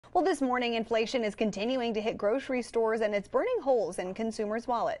Well, this morning, inflation is continuing to hit grocery stores and it's burning holes in consumers'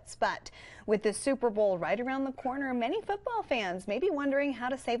 wallets. But with the Super Bowl right around the corner, many football fans may be wondering how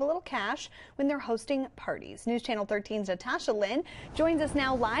to save a little cash when they're hosting parties. News Channel 13's Natasha Lynn joins us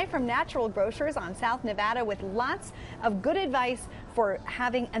now live from Natural Grocers on South Nevada with lots of good advice for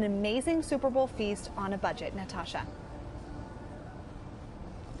having an amazing Super Bowl feast on a budget. Natasha.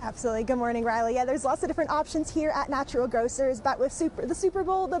 Absolutely. Good morning, Riley. Yeah, there's lots of different options here at Natural Grocers, but with the Super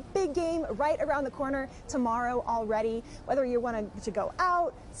Bowl, the big game right around the corner tomorrow already, whether you want to go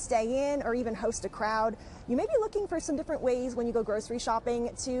out, stay in, or even host a crowd, you may be looking for some different ways when you go grocery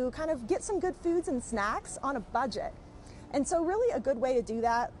shopping to kind of get some good foods and snacks on a budget. And so really a good way to do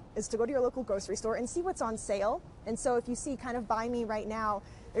that is to go to your local grocery store and see what's on sale. And so if you see kind of by me right now,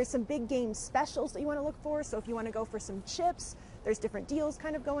 there's some big game specials that you want to look for. So if you want to go for some chips, there's different deals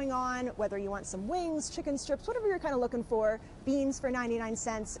kind of going on, whether you want some wings, chicken strips, whatever you're kind of looking for, beans for 99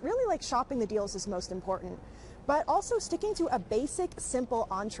 cents. Really, like, shopping the deals is most important. But also sticking to a basic, simple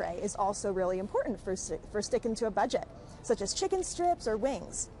entree is also really important for sticking to a budget, such as chicken strips or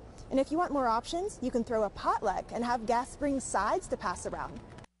wings. And if you want more options, you can throw a potluck and have guests bring sides to pass around.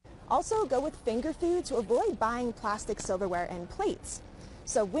 Also, go with finger food to avoid buying plastic silverware and plates.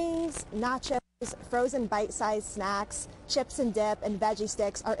 So wings, nachos, frozen bite-sized snacks, chips and dip, and veggie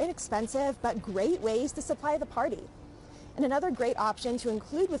sticks are inexpensive but great ways to supply the party. And another great option to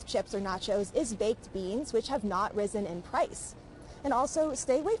include with chips or nachos is baked beans, which have not risen in price. And also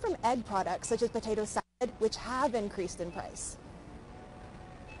stay away from egg products such as potato salad, which have increased in price.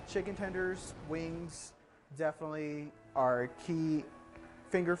 Chicken tenders, wings definitely are key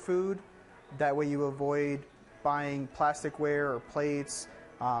finger food. That way you avoid buying plasticware or plates.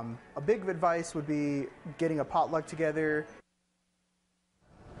 A big advice would be getting a potluck together.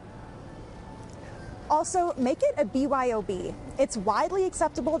 Also, make it a BYOB. It's widely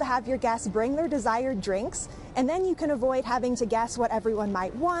acceptable to have your guests bring their desired drinks, and then you can avoid having to guess what everyone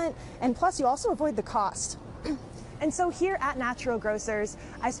might want, and plus you also avoid the cost. And so here at Natural Grocers,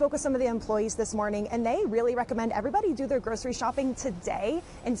 I spoke with some of the employees this morning, and they really recommend everybody do their grocery shopping today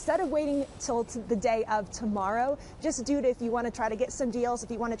instead of waiting till the day of tomorrow. Just do it if you want to try to get some deals,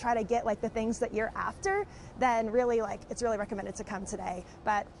 if you want to try to get like the things that you're after, then really it's really recommended to come today.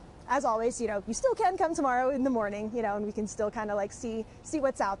 But as always, you still can come tomorrow in the morning, and we can still kind of like see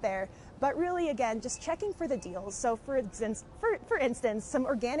what's out there. But really, again, just checking for the deals. So for instance, some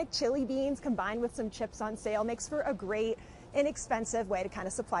organic chili beans combined with some chips on sale makes for a great, inexpensive way to kind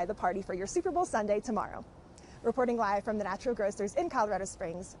of supply the party for your Super Bowl Sunday tomorrow. Reporting live from the Natural Grocers in Colorado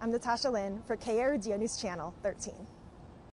Springs, I'm Natasha Lynn for KRDO News Channel 13.